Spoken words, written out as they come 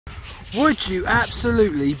Would you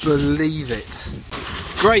absolutely believe it?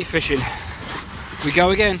 Great fishing. We go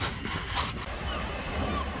again.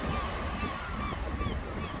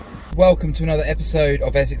 Welcome to another episode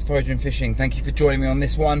of Essex Foraging and Fishing. Thank you for joining me on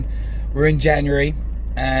this one. We're in January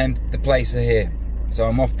and the Plaice are here. So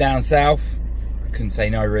I'm off down south. Couldn't say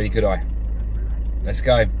no really, could I? Let's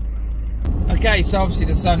go. Okay, so obviously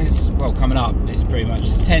the sun is, well, coming up. It's pretty much,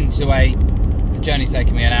 it's 10 to 8. The journey's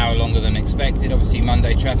taken me an hour longer than expected. Obviously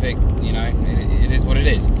Monday traffic, you know, it is what it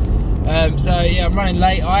is. So yeah, I'm running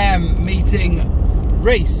late. I am meeting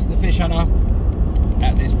Reese, the fish hunter,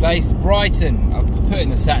 at this place, Brighton. I'll put in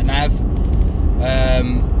the sat nav.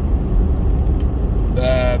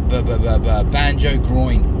 Banjo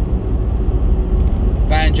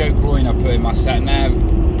Groin I've put in my sat nav,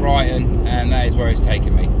 Brighton, and that is where it's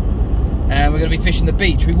taking me. And we're going to be fishing the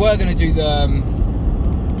beach. We were going to do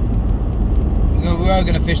we were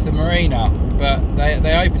going to fish the marina, but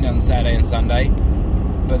they open it on Saturday and Sunday,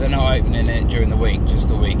 but they're not opening it during the week, just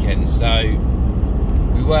the weekend. So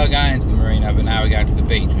we were going to the marina, but now we're going to the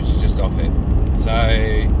beach, which is just off it. So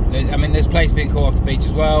I mean, there's Plaice being caught off the beach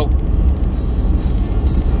as well.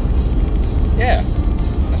 Yeah,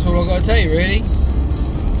 that's all I've got to tell you really.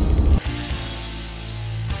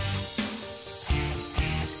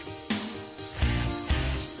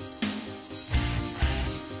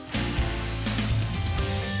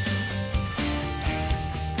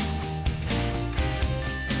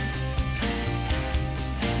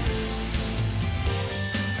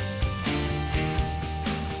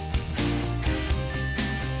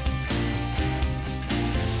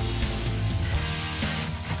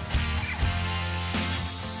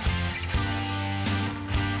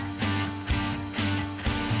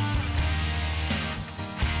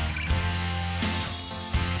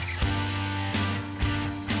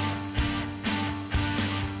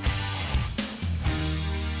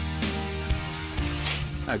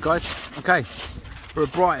 Hello guys, okay, we're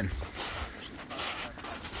at Brighton.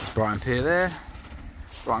 There's Brighton Pier there,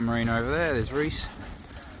 Brighton Marina over there, there's Reese.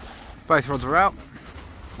 Both rods are out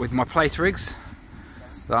with my Plaice rigs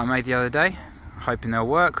that I made the other day, hoping they'll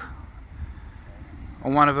work.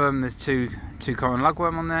 On one of them there's two common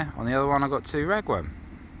lugworm on there, on the other one I got 2 ragworm.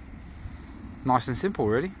 Nice and simple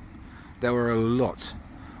really. There were a lot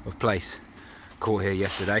of Plaice caught here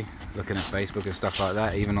yesterday, looking at Facebook and stuff like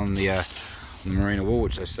that, even on the marina wall,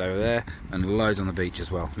 which is over there, and loads on the beach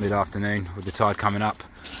as well, mid-afternoon with the tide coming up.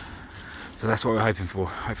 So that's what we're hoping for.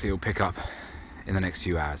 Hopefully it'll pick up in the next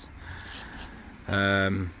few hours.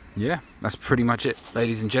 Yeah, that's pretty much it,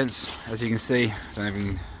 ladies and gents. As you can see,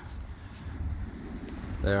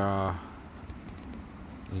 there are,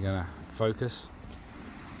 you're gonna focus,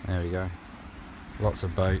 there we go, lots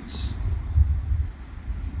of boats.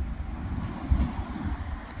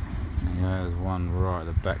 Yeah, there's one right at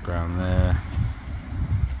the background there,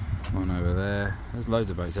 one over there. There's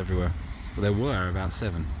loads of boats everywhere. Well, there were about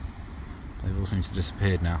 7. They've all seemed to have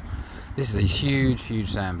disappeared now. This is a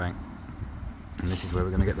huge sandbank, and this is where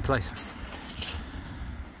we're going to get the Plaice.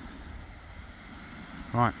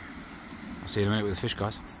 Right, I'll see you in a minute with the fish,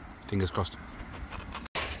 guys. Fingers crossed.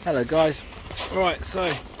 Hello guys. Right, so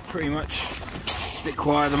pretty much a bit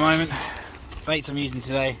quiet at the moment. Baits I'm using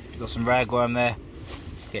today, got some ragworm there.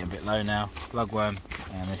 Getting a bit low now, lugworm,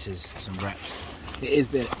 and this is some wraps. It is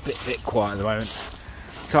a bit quiet at the moment.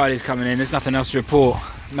 Tide is coming in, there's nothing else to report.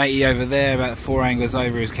 Matey over there, about 4 anglers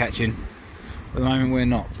over, is catching. At the moment we're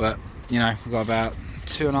not, but you know, we've got about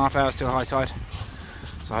 2.5 hours to a high tide,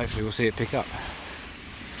 so hopefully we'll see it pick up.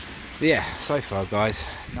 But yeah, so far guys,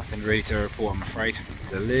 nothing really to report, I'm afraid.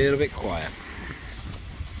 It's a little bit quiet.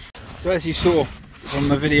 So as you saw from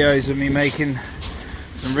the videos of me making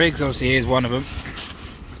some rigs, obviously here's one of them.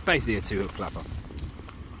 Basically a 2-hook flapper.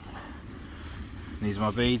 These are my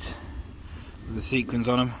beads with the sequins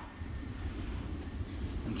on them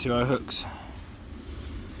and 2 hooks.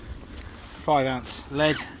 5-ounce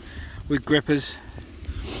lead with grippers.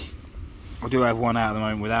 I do have one out at the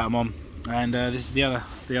moment without them on, and this is the other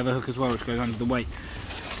hook as well, which goes under the weight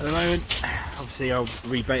at the moment. Obviously I'll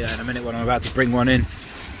rebait that in a minute when I'm about to bring one in,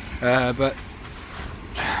 but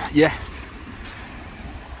yeah,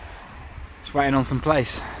 just waiting on some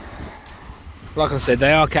Plaice. Like I said,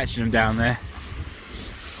 they are catching them down there,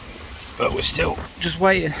 but we're still just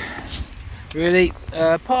waiting really.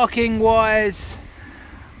 Parking wise,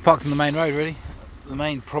 parked on the main road really, the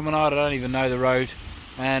main promenade. I don't even know the road,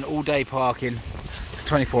 and all day parking for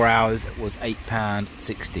 24 hours was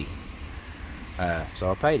 £8.60, so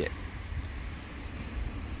I paid it.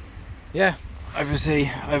 Yeah, obviously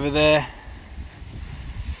over there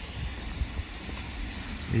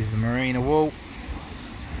is the marina wall.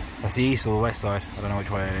 That's the east or the west side. I don't know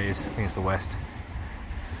which way it is. I think it's the west.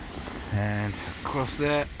 And across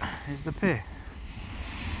there is the pier.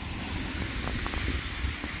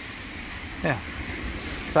 Yeah.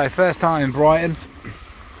 So first time in Brighton.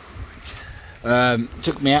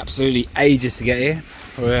 Took me absolutely ages to get here.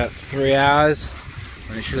 Probably about 3 hours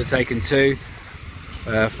when it should have taken 2.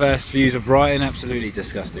 First views of Brighton, absolutely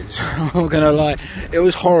disgusting. I'm not gonna lie, it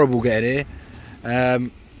was horrible getting here.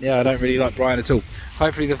 Yeah, I don't really like Brighton at all.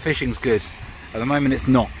 Hopefully the fishing's good. At the moment it's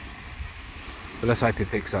not, but let's hope it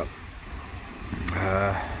picks up.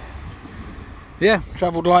 Yeah,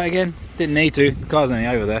 travelled light again. Didn't need to, the car's only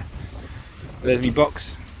over there. There's me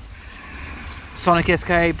box, Sonic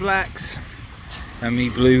SK Blacks, and me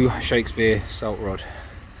blue Shakespeare salt rod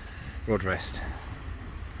rest.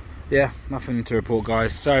 Yeah, nothing to report,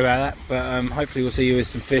 guys. Sorry about that, but hopefully we'll see you with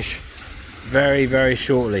some fish very, very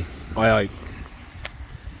shortly, I hope.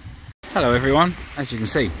 Hello everyone. As you can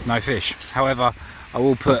see, no fish. However, I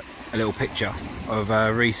will put a little picture of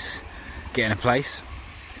Reese getting a plaice.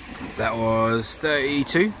 That was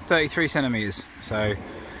 33 centimeters. So,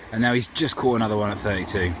 and now he's just caught another one at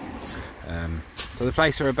 32. So the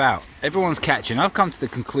plaice are about. Everyone's catching. I've come to the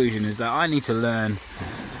conclusion is that I need to learn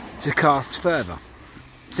to cast further.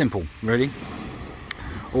 Simple, really.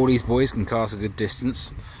 All these boys can cast a good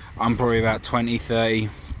distance. I'm probably about 20, 30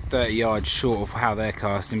 yards short of how they're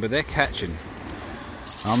casting, but they're catching.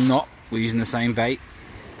 I'm not. We're using the same bait,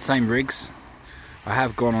 same rigs. I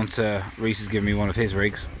have gone on to, Reese has given me one of his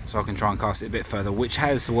rigs, so I can try and cast it a bit further, which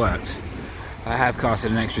has worked. I have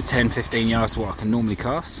casted an extra 10-15 yards to what I can normally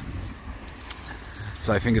cast.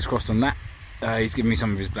 So fingers crossed on that. He's given me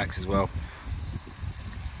some of his blacks as well.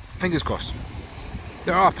 Fingers crossed.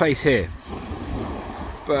 There are plaice here,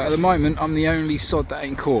 but at the moment I'm the only sod that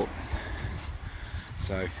ain't caught.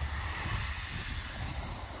 So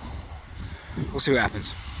we'll see what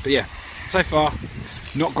happens. But yeah, so far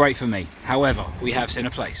not great for me. However, we have seen a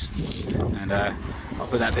plaice, and I'll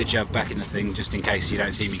put that picture back in the thing just in case you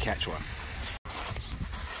don't see me catch one.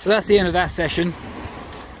 So that's the end of that session.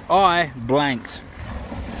 I blanked.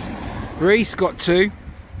 Reese got 2.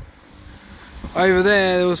 Over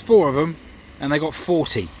there was 4 of them, and they got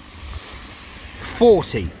 40.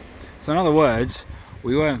 40. So in other words,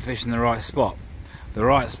 we weren't fishing the right spot. The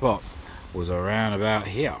right spot was around about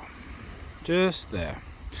here. Just there.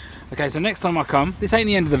 Okay, so next time I come, this ain't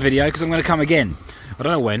the end of the video because I'm going to come again. I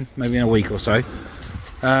don't know when, maybe in a week or so.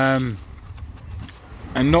 And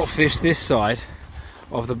not fish this side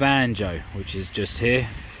of the banjo, which is just here.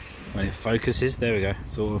 When it focuses, there we go,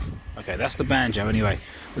 sort of. Okay, that's the banjo anyway.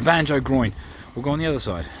 The banjo groin. We'll go on the other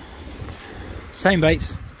side. Same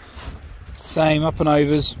baits, same up and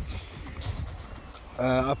overs,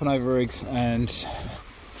 up and over rigs, and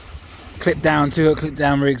clip down, 2 hook clip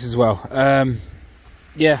down rigs as well.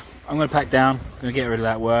 Yeah, I'm going to pack down, going to get rid of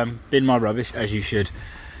that worm, bin my rubbish as you should,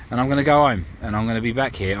 and I'm going to go home, and I'm going to be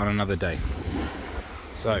back here on another day.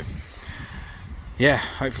 So yeah,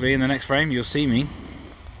 hopefully in the next frame you'll see me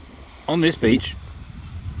on this beach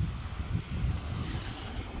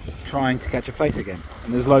trying to catch a plaice again.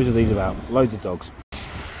 And there's loads of these about, loads of dogs.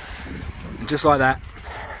 And just like that,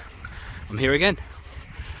 I'm here again.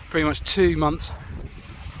 Pretty much 2 months.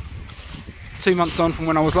 2 months on from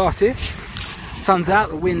when I was last here. Sun's out,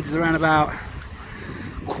 the wind is around about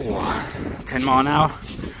 10 mile an hour.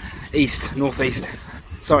 East, northeast,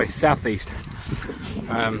 sorry, southeast.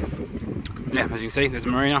 Yeah, as you can see, there's a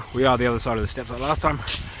marina. We are the other side of the steps like last time.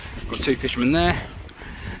 Got 2 fishermen there.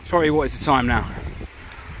 It's probably, what is the time now?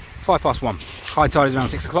 1:05. High tide is around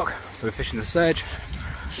 6 o'clock, so we're fishing the surge.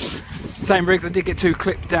 Same rigs. I did get 2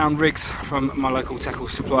 clip down rigs from my local tackle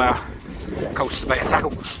supplier, Culture Bait and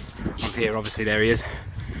Tackle. Up here, obviously, there he is.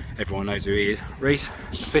 Everyone knows who he is. Reese,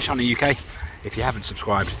 Fish Hunter UK. If you haven't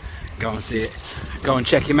subscribed, go and see it. Go and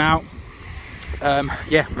check him out.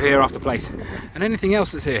 Yeah, we're here after plaice. And anything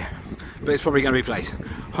else that's here, but it's probably going to be plaice.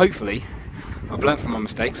 Hopefully, I've learnt from my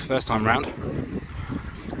mistakes first time round.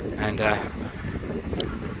 And oh,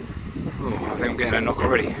 I think I'm getting a knock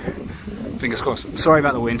already. Fingers crossed. Sorry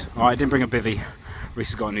about the wind. Alright, I didn't bring a bivvy. Reese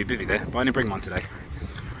has got a new bivvy there, but I didn't bring one today.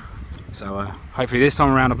 So hopefully this time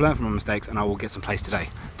around I've learned from my mistakes and I will get some plaice today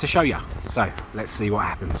to show you. So let's see what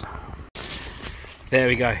happens. There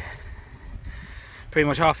we go. Pretty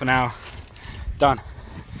much half an hour done.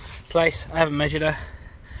 Plaice, I haven't measured her.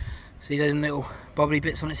 See those little bobbly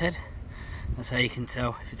bits on its head? That's how you can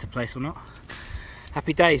tell if it's a plaice or not.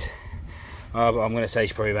 Happy days. But I'm going to say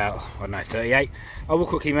she's probably about, I don't know, 38. I will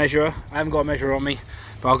quickly measure her. I haven't got a measure on me,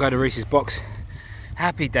 but I'll go to Reese's box.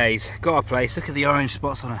 Happy days. Got a plaice. Look at the orange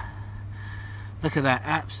spots on her. Look at that.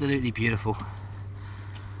 Absolutely beautiful.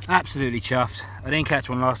 Absolutely chuffed. I didn't catch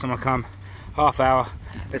one last time I come. Half hour.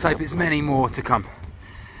 Let's hope it's many more to come.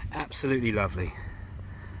 Absolutely lovely.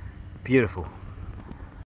 Beautiful.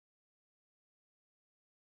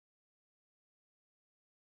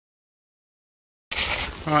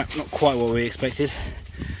 Alright, not quite what we expected.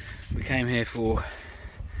 We came here for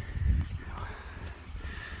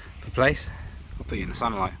Plaice. I'll put you in the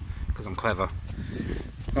sunlight because I'm clever.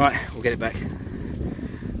 Alright, we'll get it back.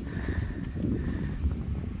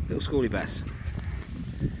 Little schoolie bass.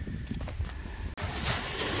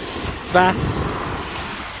 Bass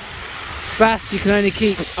you can only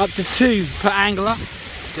keep up to 2 per angler.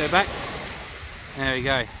 Let's go back. There we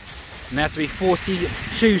go. And they have to be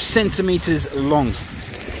 42 centimeters long.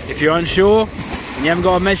 If you're unsure and you haven't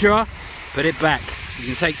got a measurer, put it back. You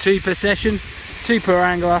can take 2 per session, 2 per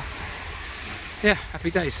angler. Yeah, happy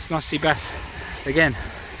days. It's nice to see bass again.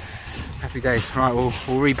 Happy days. Right, we'll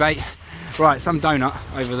rebait. Right, some donut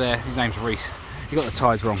over there. His name's Reese. He got the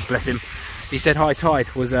tides wrong, bless him. He said high tide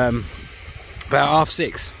was about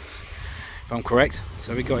 6:30, if I'm correct.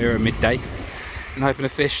 So we got here at midday and hoping to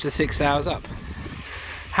fish the 6 hours up.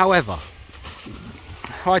 However,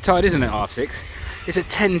 high tide isn't at 6:30. It's at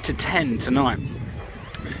 10 to 10 tonight.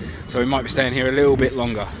 So we might be staying here a little bit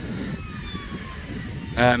longer.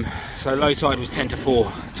 So low tide was 10 to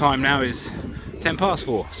 4. Time now is 10 past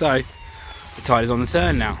 4. So the tide is on the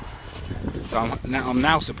turn now. So I'm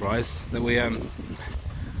now surprised that we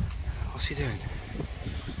what's he doing?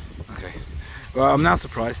 Okay. Well, I'm now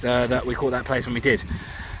surprised that we caught that place when we did.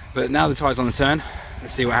 But now the tide's on the turn.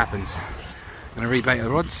 Let's see what happens. I'm gonna rebait the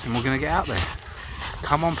rods and we're gonna get out there.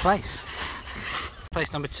 Come on, Plaice.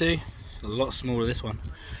 Plaice number 2. A lot smaller this one.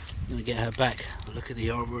 I'm gonna get her back. Look at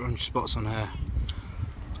the orange spots on her.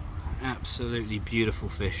 Absolutely beautiful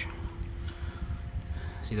fish.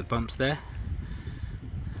 See the bumps there?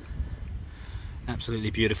 Absolutely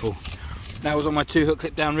beautiful. That was on my 2 hook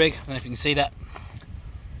clip down rig. I don't know if you can see that.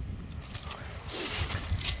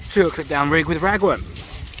 2 hook clip down rig with ragworm.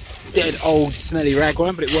 Dead old smelly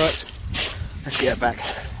ragworm, but it worked. Let's get it back.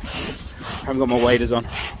 I haven't got my waders on.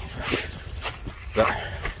 But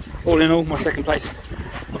all in all, my second place.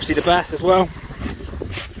 Obviously the bass as well.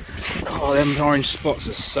 Oh, them orange spots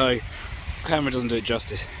are so... camera doesn't do it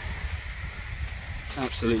justice.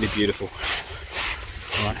 Absolutely beautiful.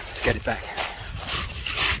 Alright, let's get it back.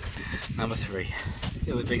 Number 3. A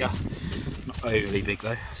little bit bigger. Not overly big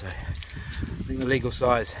though. So I think the legal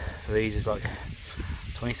size for these is like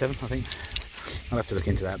 27, I think. I'll have to look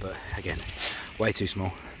into that, but again, way too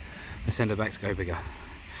small. Let's send her back to go bigger.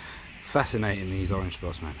 Fascinating, these orange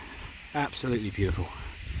spots, man. Absolutely beautiful.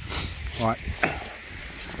 Alright,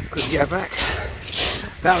 couldn't get her back.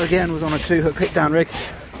 That again was on a 2 hook clip down rig,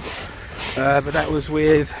 but that was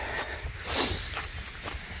with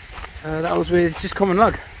just common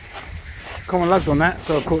lug. Common lugs on that,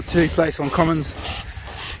 so I've caught 2 Plaice on commons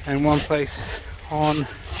and 1 Plaice on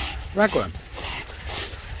ragworm.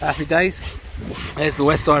 Happy days. There's the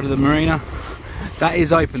west side of the marina. That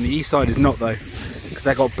is open, the east side is not though, because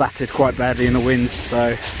that got battered quite badly in the winds,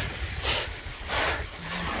 so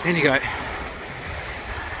in you go.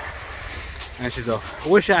 And she's off. I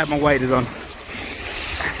wish I had my waders on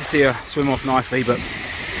to see her swim off nicely, but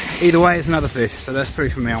either way it's another fish, so that's 3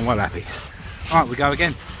 for me. I'm well happy. Alright, we go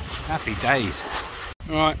again. Happy days.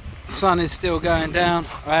 Alright, sun is still going down.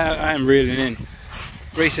 I am reeling in.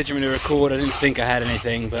 Reese said you want me to record. I didn't think I had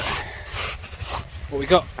anything, but what we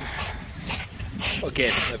got?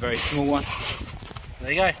 Again, a very small one.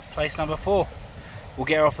 There you go, Plaice number 4. We'll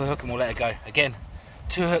get her off the hook and we'll let her go. Again,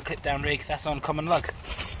 2 hook clip down rig, that's on common lug.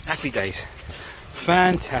 Happy days.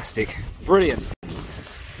 Fantastic. Brilliant.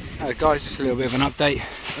 Guys, just a little bit of an update.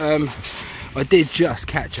 I did just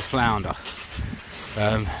catch a flounder.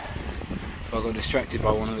 I got distracted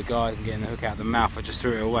by one of the guys and getting the hook out of the mouth. I just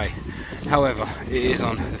threw it away. However, it is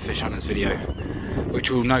on the Fish Hunters video,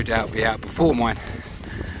 which will no doubt be out before mine.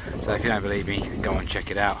 So if you don't believe me, go and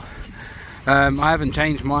check it out. I haven't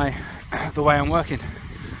changed the way I'm working.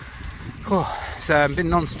 Oh, it's been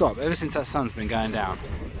non-stop ever since that sun's been going down.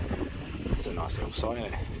 It's a nice little sight,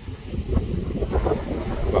 isn't it?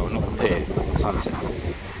 Well, not the pier, the sunset.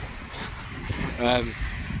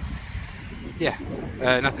 Yeah,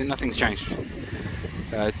 nothing's changed.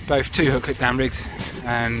 Both 2 hook clip down rigs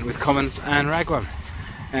and with commons and ragworm,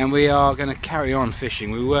 and we are going to carry on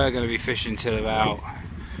fishing. We were going to be fishing till about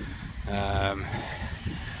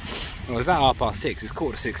well, about 6:30. It's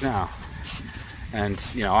 5:45 now, and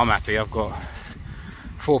you know, I'm happy. I've got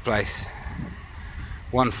 4 Plaice,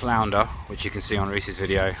 1 flounder, which you can see on Reese's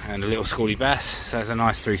video, and a little schoolie bass. So that's a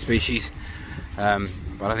nice 3 species.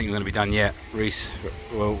 but I don't think we're going to be done yet. Reese,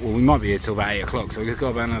 well, we might be here till about 8 o'clock, so we've got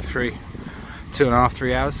about another 2.5,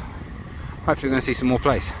 3 hours. Hopefully we're going to see some more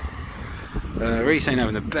Plaice. Reese ain't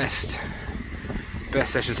having the best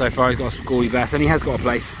session so far. He's got a schoolie bass, and he has got a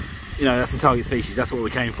Plaice. You know, that's the target species, that's what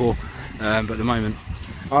we came for. But at the moment,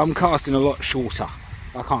 I'm casting a lot shorter.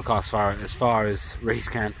 I can't cast as far as Reese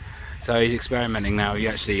can. So he's experimenting now.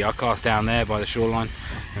 I cast down there by the shoreline,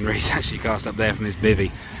 and Reese actually cast up there from his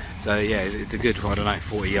bivvy. So yeah, it's a good, I don't know,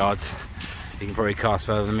 40 yards. He can probably cast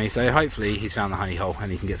further than me. So hopefully he's found the honey hole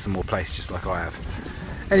and he can get some more Plaice just like I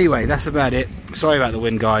have. Anyway, that's about it. Sorry about the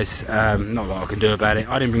wind, guys. Not a lot I can do about it.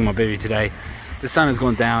 I didn't bring my bivvy today. The sun has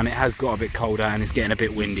gone down. It has got a bit colder and it's getting a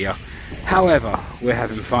bit windier. However, we're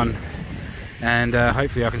having fun, and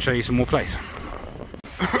hopefully I can show you some more Plaice.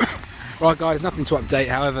 Right guys, nothing to update.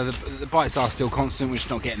 However, the bites are still constant. We're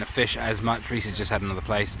just not getting the fish as much. Reese has just had another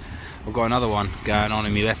Plaice. I've got another one going on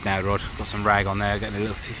in my left now rod. Got some rag on there, getting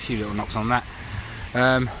a few little knocks on that.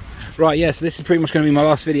 Right, yeah, so this is pretty much going to be my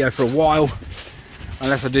last video for a while,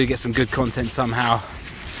 unless I do get some good content somehow.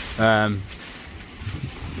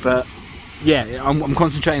 But yeah, I'm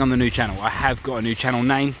concentrating on the new channel. I have got a new channel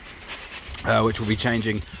name, which will be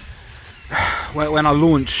changing when I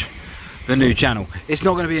launch the new channel. It's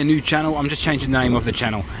not going to be a new channel, I'm just changing the name of the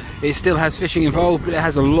channel. It still has fishing involved, but it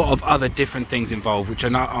has a lot of other different things involved, which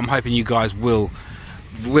I'm hoping you guys will,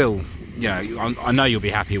 you know, I know you'll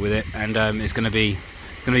be happy with it, and it's going to be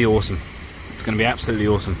awesome. It's going to be absolutely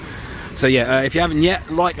awesome. So yeah, if you haven't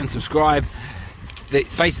yet, like and subscribe.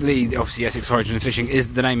 Basically, obviously, Essex Origin of Fishing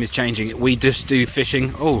the name is changing. We just do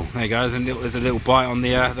fishing. Oh, there you go. There's a little bite on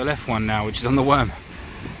the left one now, which is on the worm.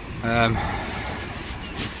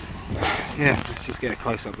 Yeah, let's just get a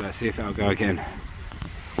close up there, see if that'll go again.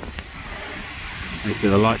 Needs to be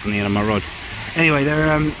the lights on the end of my rod. Anyway,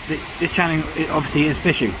 this channel obviously is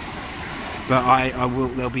fishing, but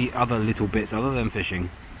there'll be other little bits other than fishing.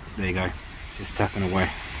 There you go, it's just tapping away.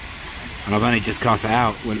 And I've only just cast it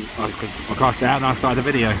out because I cast it out and I started the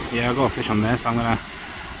video. Yeah, I've got a fish on there, so I'm gonna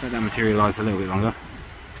let that materialise a little bit longer.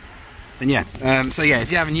 And yeah, so yeah,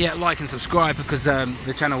 if you haven't yet, like and subscribe, because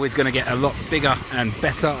the channel is going to get a lot bigger and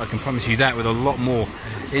better. I can promise you that, with a lot more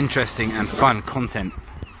interesting and fun content,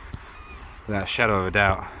 without a shadow of a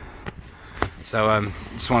doubt. So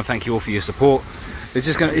just want to thank you all for your support.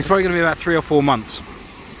 It's probably going to be about 3 or 4 months,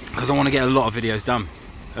 because I want to get a lot of videos done,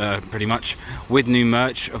 pretty much, with new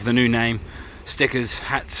merch of the new name, stickers,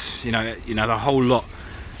 hats, you know the whole lot.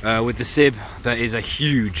 With the SIB, that is a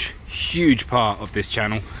huge part of this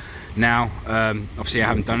channel. Now, obviously I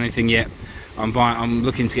haven't done anything yet. I'm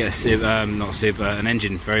looking to get a SIB, not a SIB, an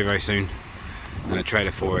engine very soon, and a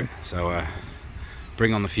trailer for it. So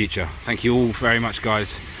bring on the future. Thank you all very much,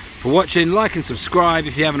 guys, for watching. Like and subscribe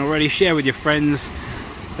if you haven't already. Share with your friends.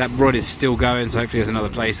 That rod is still going, so hopefully there's another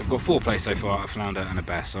Plaice. I've got 4 Plaice so far, a flounder and a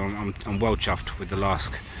bass. So I'm well chuffed with the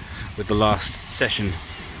last session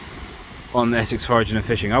on Essex Origin of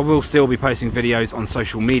Fishing. I will still be posting videos on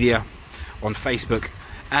social media, on Facebook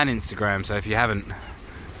and Instagram, so if you haven't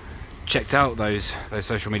checked out those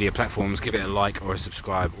social media platforms, give it a like or a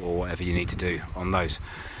subscribe or whatever you need to do on those.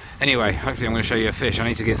 Anyway, hopefully I'm going to show you a fish. I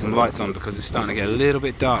need to get some lights on because it's starting to get a little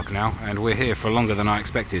bit dark now, and we're here for longer than I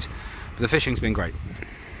expected, but the fishing's been great.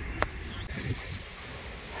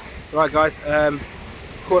 Right guys,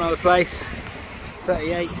 caught another Plaice,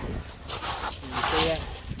 38. Can you see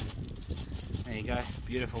that? There you go,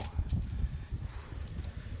 beautiful.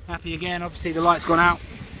 Happy again. Obviously the light's gone out.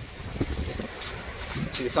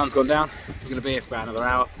 See, the sun's gone down. It's going to be here for about another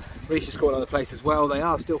hour. Reese has caught another Plaice as well. They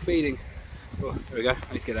are still feeding. Oh, there we go.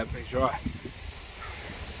 I need to get that picture right.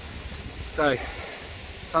 So,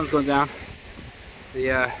 sun's gone down.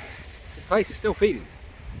 The Plaice is still feeding,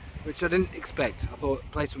 which I didn't expect. I thought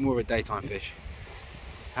Plaice was more of a daytime fish.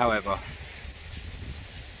 However,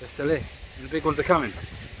 they're still here, and the big ones are coming.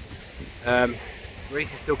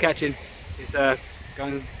 Reese is still catching. It's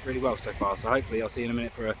going really well so far, so hopefully I'll see you in a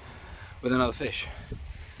minute with another fish.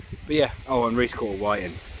 But yeah, oh, and Reese caught a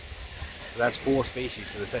whiting. So that's 4 species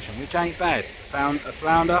for the session, which ain't bad. Found a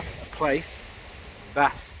flounder, a Plaice, a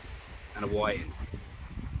bass, and a whiting.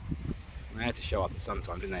 They had to show up at some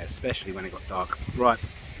time, didn't they? Especially when it got dark. Right,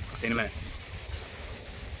 I'll see you in a minute.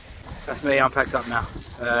 That's me, I'm packed up now.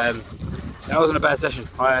 That wasn't a bad session.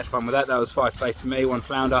 I had fun with that. That was 5 Plaice for me, 1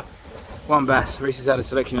 flounder, 1 bass. Reese has had a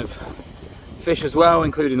selection of fish as well,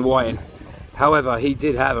 including the whiting. However, he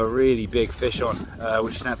did have a really big fish on,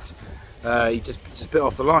 which snapped. He just bit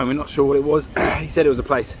off the line. We're not sure what it was. He said it was a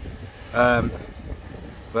Plaice,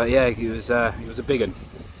 but yeah, he was a big one,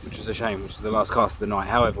 which was a shame, which is the last cast of the night.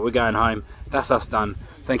 However, we're going home. That's us done.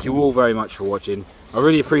 Thank you all very much for watching. I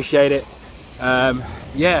really appreciate it.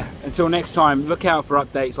 Yeah, until next time, look out for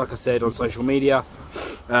updates, like I said, on social media.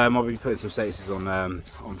 I'll be putting some statuses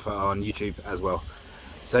on YouTube as well.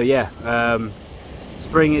 So yeah,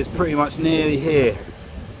 spring is pretty much nearly here,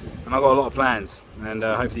 and I've got a lot of plans, and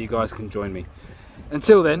hopefully you guys can join me.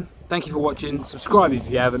 Until then, thank you for watching. Subscribe if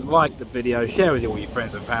you haven't, like the video, share with all your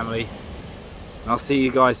friends and family, and I'll see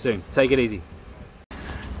you guys soon. Take it easy.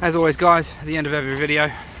 As always guys, at the end of every video,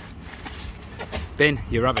 bin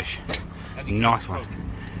your rubbish. Nice one.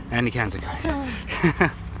 And the cans of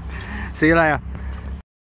Coke. See you later.